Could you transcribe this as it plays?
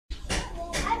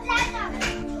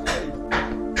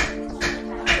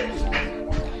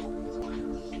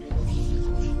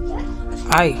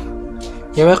Hi,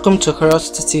 you're welcome to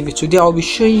Curiosity TV. Today I'll be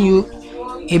showing you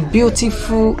a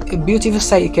beautiful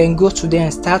site you can go to there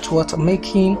and start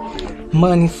making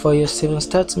money for yourself and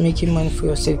start making money for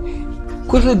yourself.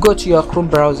 Quickly go to your Chrome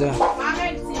browser.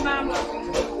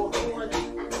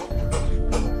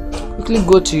 Quickly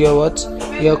go to your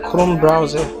Chrome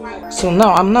browser. So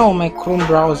now I'm on my Chrome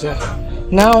browser.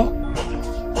 Now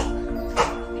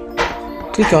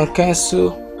click on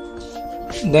cancel,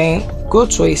 then go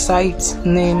to a site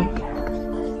name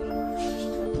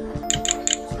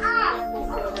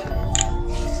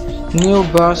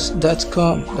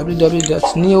neobus.com,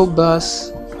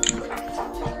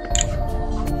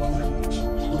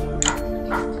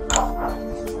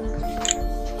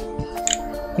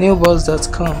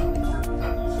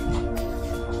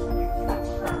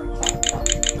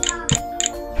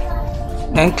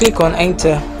 Then click on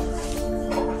enter.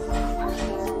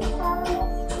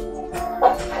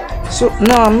 So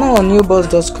now I'm not on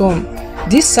neobus.com.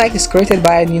 This site is created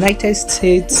by a United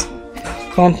States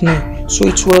company, so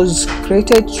it was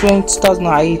created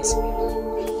 2008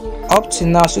 up to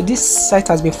now. So this site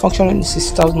has been functioning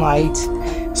since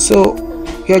 2008. So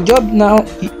your job now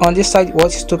on this site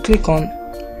was to click on,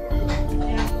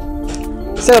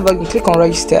 instead of login, click on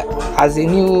register as a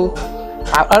new.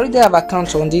 I already have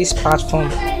account on this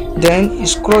platform. Then you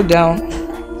scroll down,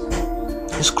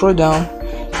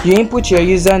 you input your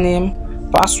username,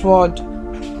 password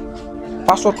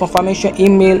confirmation,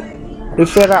 email,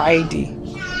 referral ID,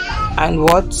 and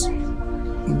what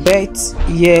birth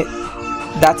year.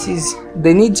 That is,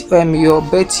 they need your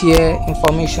birth year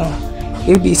information.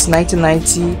 Maybe it's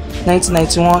 1990,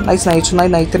 1991, 1992,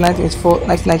 1993, 1994,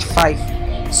 1995.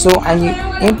 So, and you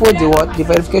input the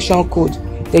verification code.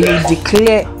 Then you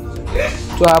declare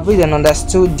to have read and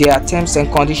understood their terms and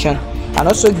conditions, and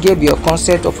also give your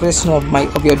consent of processing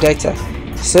of your data.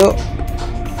 So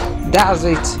that's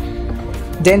it.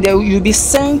 Then you'll be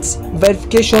sent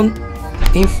verification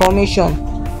information.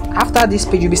 After this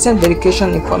page, you'll be sent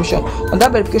verification information. On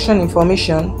that verification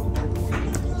information,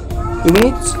 you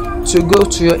need to go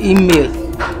to your email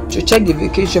to check the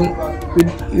verification.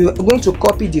 You're going to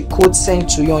copy the code sent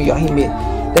to you on your email,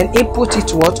 then input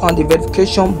it on the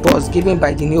verification box given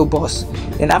by the NeoBus.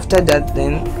 Then after that,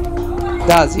 then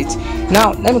that's it.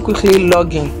 Now let me quickly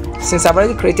log in, since I've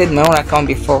already created my own account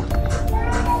before.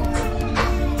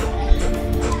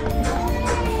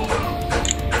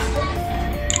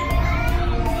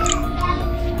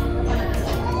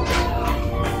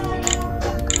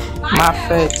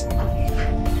 Perfect.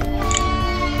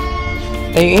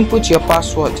 Then you input your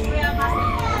password.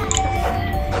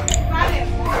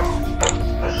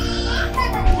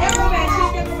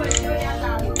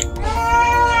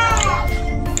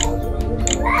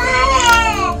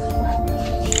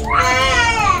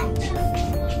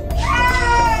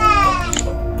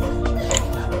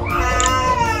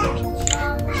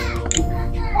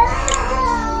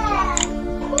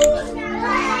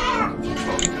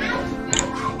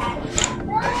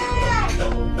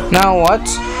 Now what?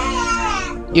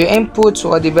 You input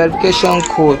the verification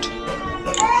code.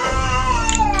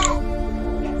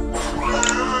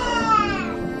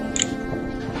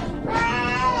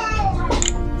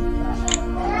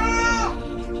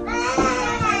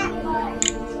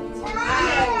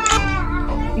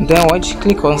 Then once you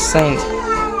click on send,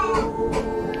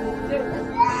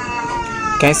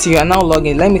 you can see you are now logged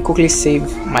in. Let me quickly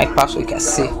save my password. You can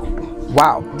see,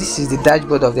 wow, this is the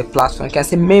dashboard of the platform. You can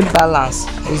see main balance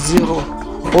is $0,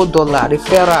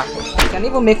 referral. You can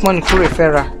even make money through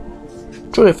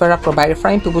referral by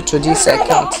referring people to this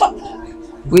account.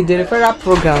 With the referral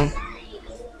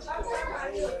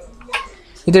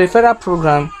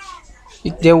program,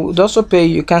 they would also pay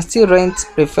you. You can still rent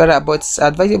referral, but it's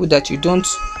advisable that you don't,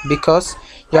 because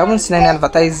you haven't seen any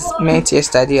advertisement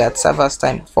yesterday at server's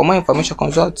time. For more information,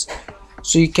 consult.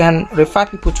 So you can refer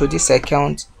people to this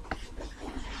account,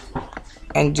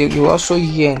 and you also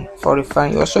yearn for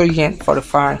referring.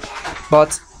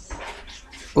 But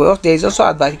there is also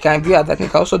advice. You can view advice. You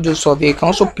can also do survey. You can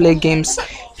also play games,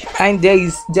 and there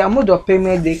is their mode of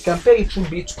payment. They can pay you through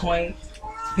Bitcoin,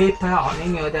 PayPal, or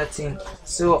any other thing.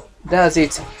 So that's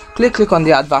it. Click on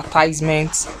the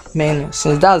advertisement menu,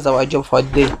 since that's our job for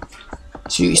the day.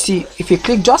 So you see, if you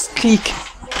just click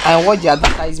and watch the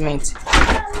advertisement.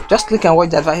 Just click and watch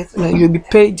the advertisement. You'll be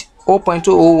paid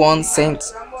 0.201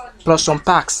 cents plus some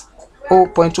packs.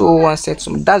 0.201 cents.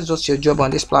 So that's just your job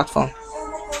on this platform.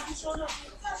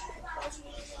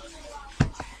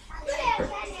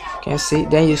 You can see.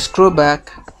 Then you scroll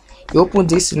back. You open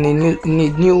this in a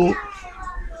new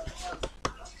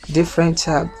different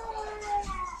tab.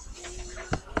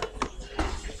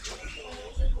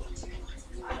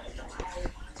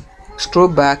 scroll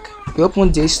back, you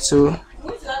open this too.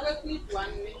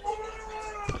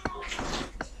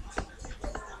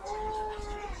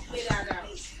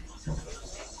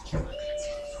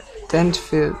 Tenth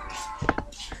field,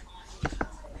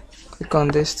 click on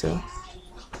this too.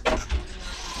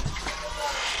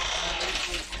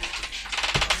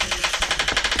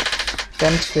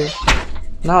 Tenth field.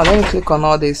 Now let me click on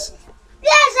all this.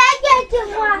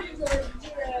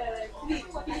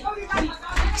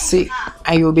 See,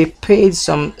 and you'll be paid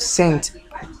some cent.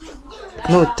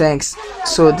 No thanks.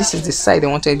 So this is the site I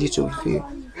wanted you to view.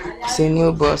 See,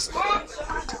 new boss.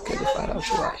 Okay, the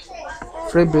financial line.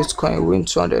 Free Bitcoin, win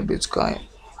 200 Bitcoin.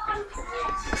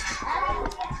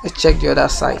 Let's check the other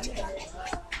side.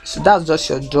 So that's just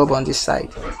your job on this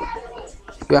side.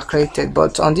 You are created,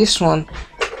 but on this one,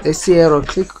 they say error.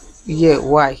 Click here.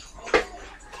 Why?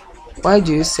 Why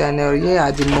do you say an error? Here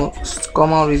are the most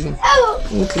common reason.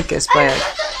 You click expired.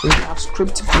 You have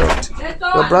script blocked.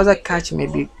 Your browser cache may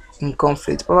be in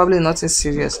conflict. Probably nothing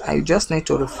serious, and you just need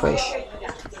to refresh.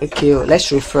 Okay,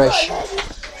 let's refresh.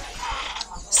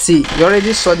 See, you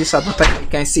already saw this advertisement. You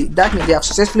can see that means they have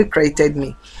successfully created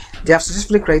me. They have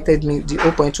successfully created me the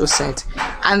 0.2 cent.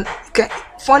 And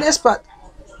funniest part,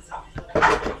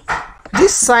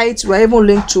 this site we're even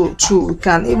linked to you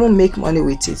can even make money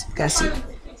with it. You can see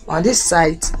on this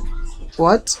site,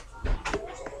 what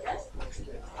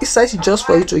this site is just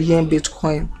for you to earn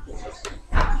Bitcoin,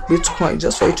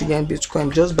 just for you to earn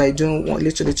Bitcoin, just by doing one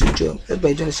little job, just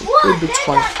by doing this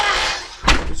Bitcoin.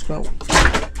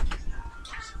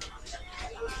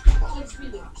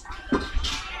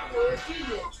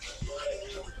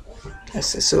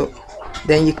 So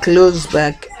then you close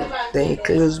back, you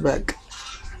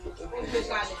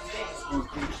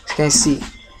can see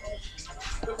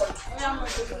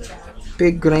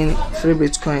big green free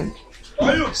Bitcoin.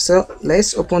 So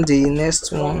let's open the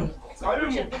next one.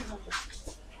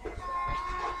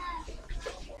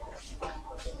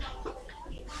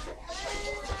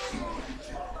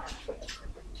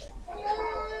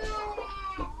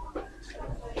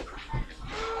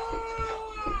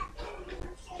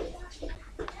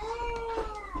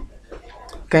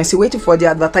 Can see waiting for the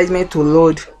advertisement to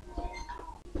load.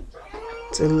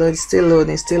 Still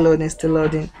loading.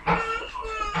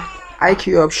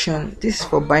 IQ option. This is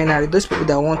for binary. Those people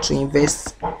that want to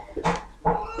invest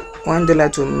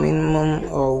 $1 to a minimum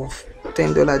of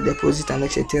 $10 deposit and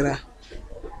etc.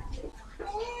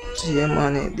 to your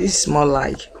money. This is more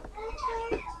like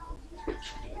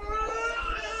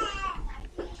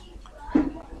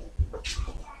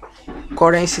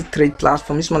currency trade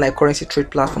platform. It's more like currency trade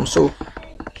platform. So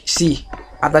see,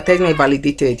 advertisement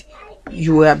validated.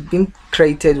 You have been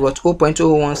created what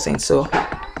 0.01 cents. So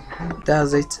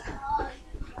that's it.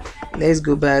 Let's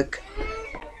go back.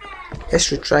 Let's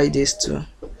retry this too.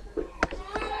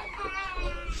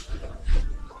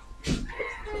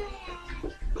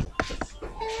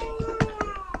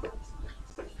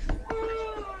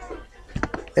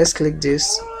 Let's click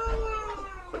this.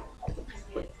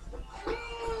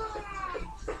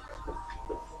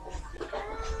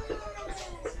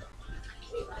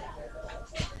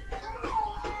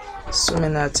 So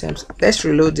many attempts. Let's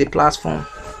reload the platform.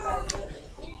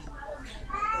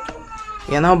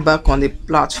 We are now back on the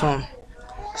platform.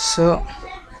 So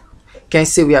you can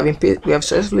see we have been paid. We have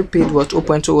successfully paid what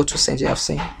 0.202 cents. You have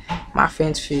seen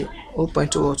Marfin fee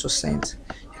 0.202 cents.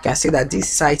 You can see that this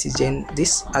site is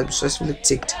this has been successfully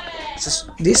ticked.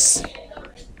 So this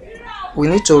we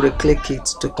need to re-click it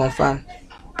to confirm.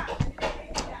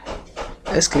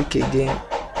 Let's click again.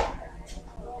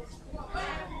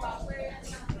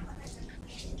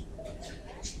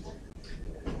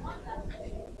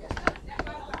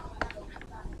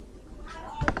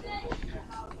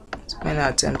 Many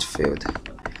attempts failed.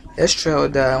 Let's try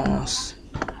other ones.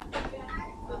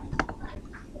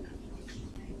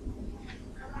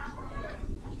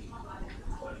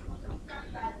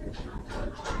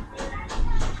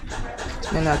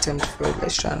 Many attempts failed.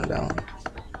 Let's try another one.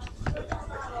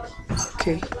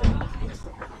 Okay.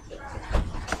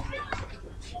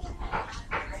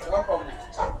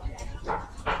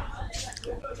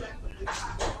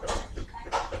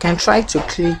 Can try to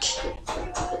click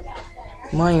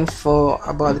more info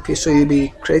about the page so you'll be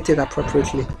created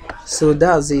appropriately. So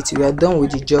that's it. We are done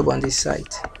with the job on this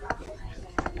site.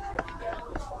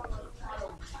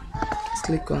 Let's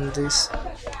click on this.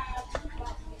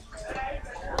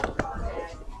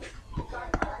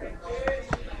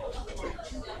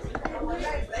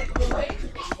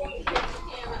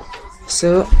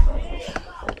 So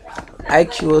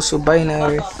IQ also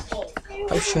binary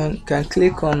option, you can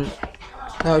click on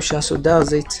that option. So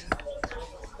that's it.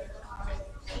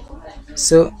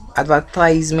 So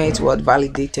advertisement was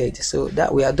validated. So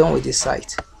that we are done with the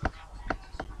site.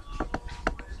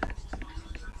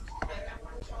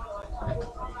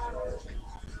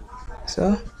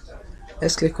 So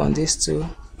let's click on this too.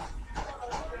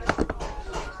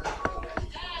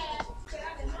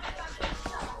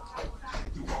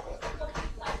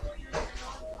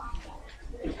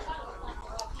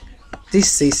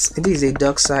 This is a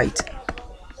dark site.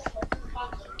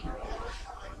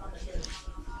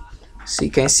 So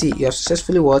you can see you have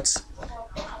successfully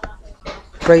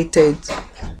created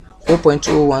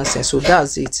 0.01 cents. So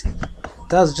that's it.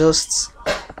 That's just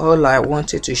all I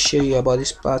wanted to show you about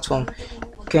this platform.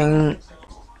 You can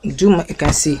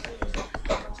see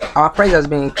our price has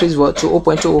been increased to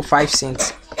 0.05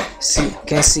 cents. See, you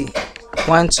can see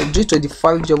due to the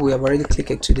 5 job we have already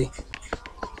clicked today.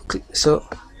 So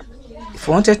if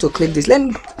you wanted to click this,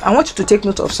 I want you to take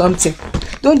note of something.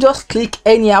 Don't just click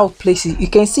anyhow places. You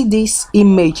can see this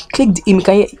image. Click the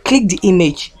image. Click the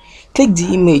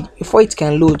image before it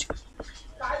can load.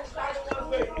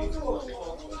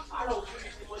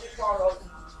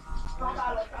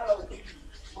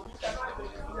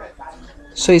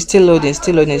 So it's still loading.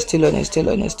 Still loading. You can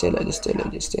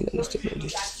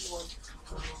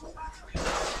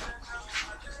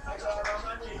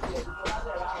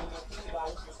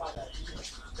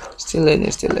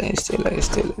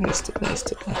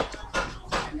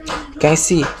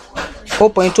see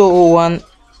 0.001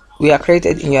 we are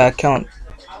created in your account.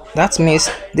 That means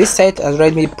this site has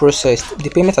already been processed. The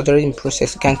payment has already been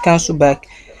processed. You can cancel back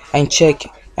and check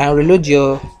and reload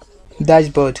your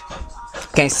dashboard. You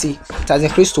can see it has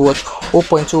increased to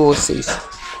 0.006,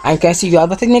 and you can see your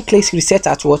advertisement clicks reset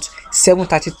at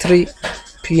 7:33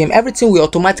 p.m. Everything will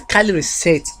automatically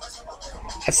reset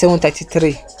at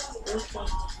 7:33.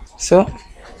 So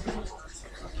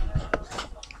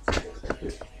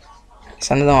it's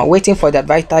another one. Waiting for the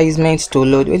advertisement to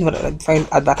load. Waiting for the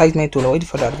advertisement to load.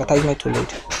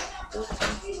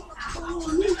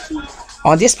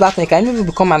 On this platform, you can even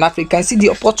become an African. You can see the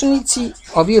opportunity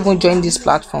of you even joining this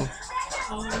platform.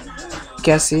 You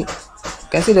can see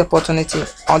the opportunity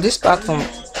on this platform.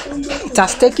 It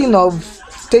has taken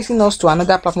us to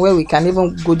another platform where we can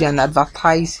even go there and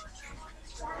advertise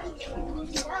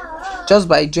just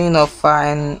by joining of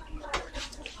an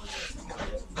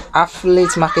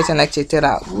affiliate marketing,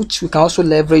 etc., which we can also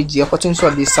leverage the opportunity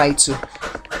of the site too.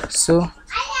 So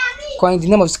the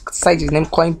name of the site is named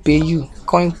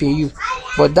CoinPayU,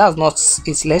 but that's not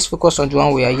it. Let's focus on the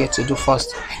one we are here to do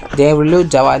first. Then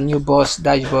reload our new boss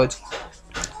dashboard.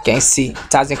 You can see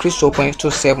it has increased to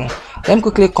 0.27. Let me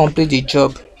quickly complete the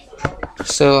job.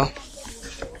 So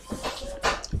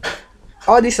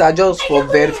all these are just for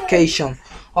verification.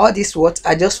 All these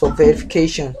are just for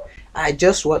verification.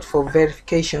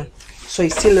 So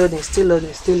it's still loading.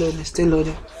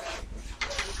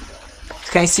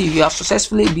 You can see you have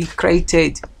successfully been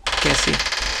created. You can see.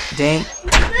 Then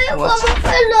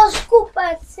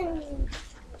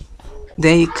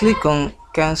then you click on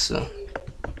cancel.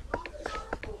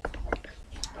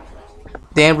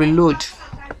 Then reload.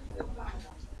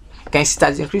 You can see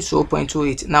that increased to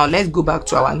 0.28. Now let's go back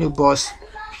to our new boss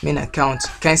main account.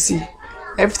 You can see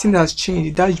everything has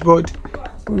changed. The dashboard,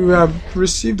 we have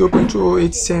received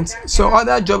 0.08 cents. So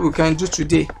other job we can do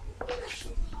today,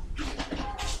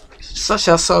 such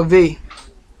as survey.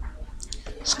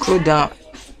 Scroll down,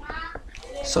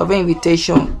 survey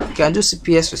invitation. You can do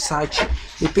CPS research.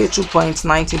 You pay $2.90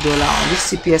 on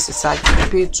this CPS research. You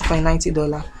pay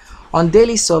 $2.90 on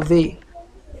daily survey.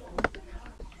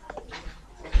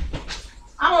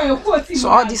 So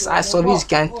all these are surveys you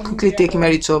can quickly take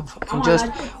merit of. And just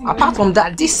apart from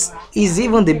that, this is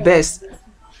even the best.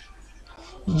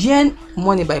 Earn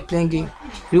money by playing game.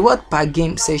 Reward per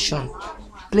game session.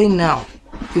 Play now.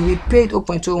 You'll be paid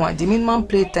 0.01. The minimum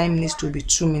play time needs to be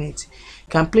 2 minutes. You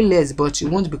can play less, but you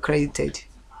won't be credited.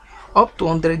 Up to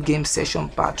 100 game session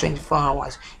per 24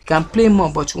 hours. You can play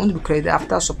more, but you won't be credited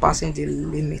after surpassing the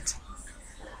limit.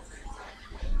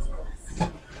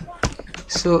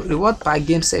 So reward per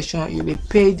game session, you'll be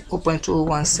paid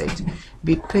 0.01 cent.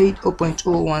 Be paid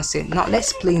 0.01 cent. Now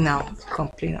let's play now. Come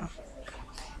play now.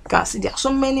 You can see there are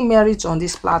so many merits on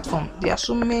this platform. There are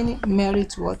so many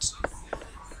merits on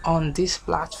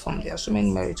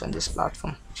this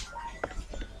platform.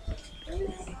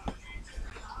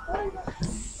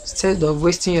 Instead of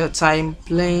wasting your time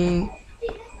playing,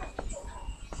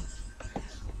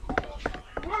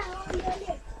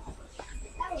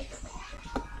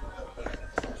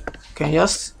 you can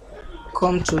just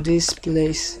come to this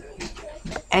place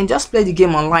and just play the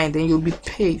game online. Then you'll be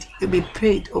paid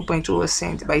 0.2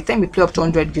 cent by the time you play up to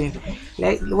 100 games.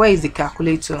 Like, where is the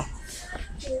calculator?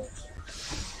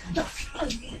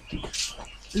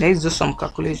 let's do some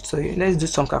calculation. So let's do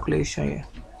some calculation here.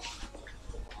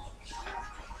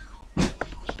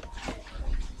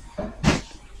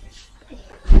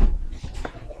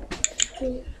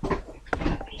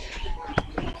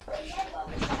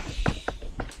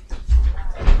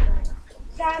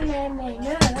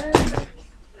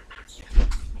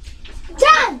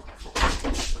 John!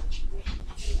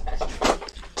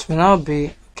 It will now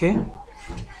be okay.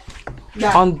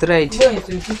 Yeah. 100 Go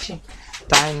into the kitchen.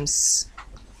 times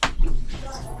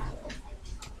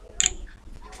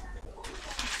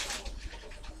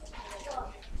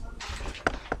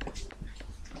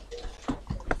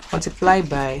multiply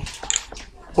by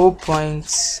 0.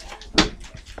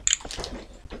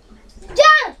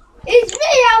 John! It's me,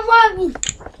 your mommy.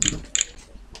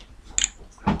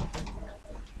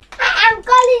 I'm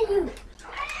calling you.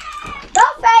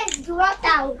 Don't face the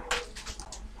water.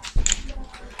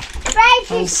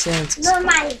 Face 1 it. cent. No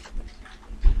money.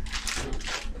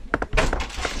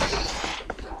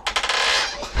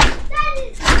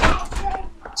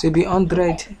 To be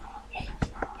 100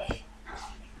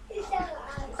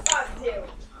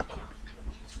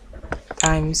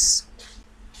 times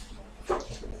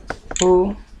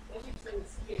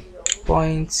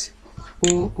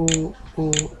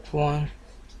 0.0001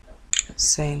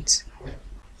 cent.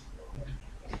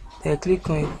 The click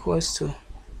on equals to,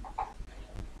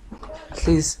 at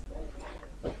least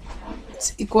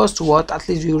it's equals to what? At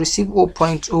least you receive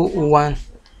 0.001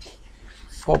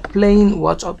 for playing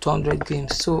what up to 100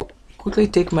 games. So quickly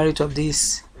take merit of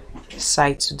this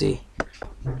site today.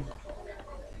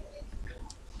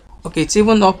 Okay, it's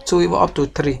even up to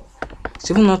 3. It's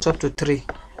even not up to 3.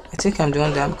 I think I'm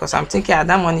doing that because I'm thinking that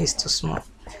money is too small.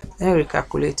 Let me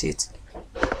recalculate it.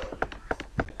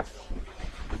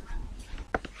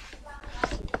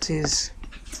 It is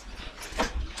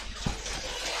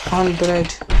 100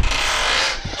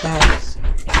 times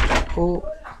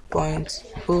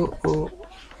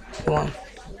 0.001.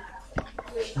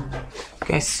 You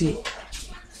can see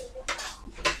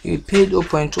you paid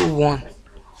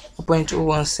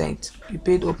 0.01 cent. You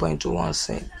paid 0.01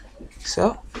 cent.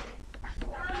 So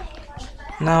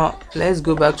now let's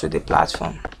go back to the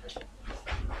platform.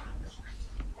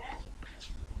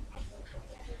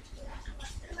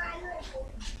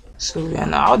 So we are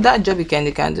now that job you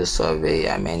can do survey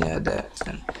and many other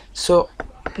things. So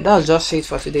that's just it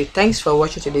for today. Thanks for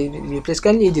watching today's video. Please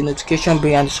kindly hit the notification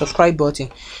bell and the subscribe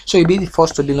button so you'll be the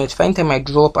first to be notified anytime I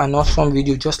drop an awesome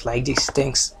video just like this.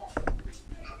 Thanks.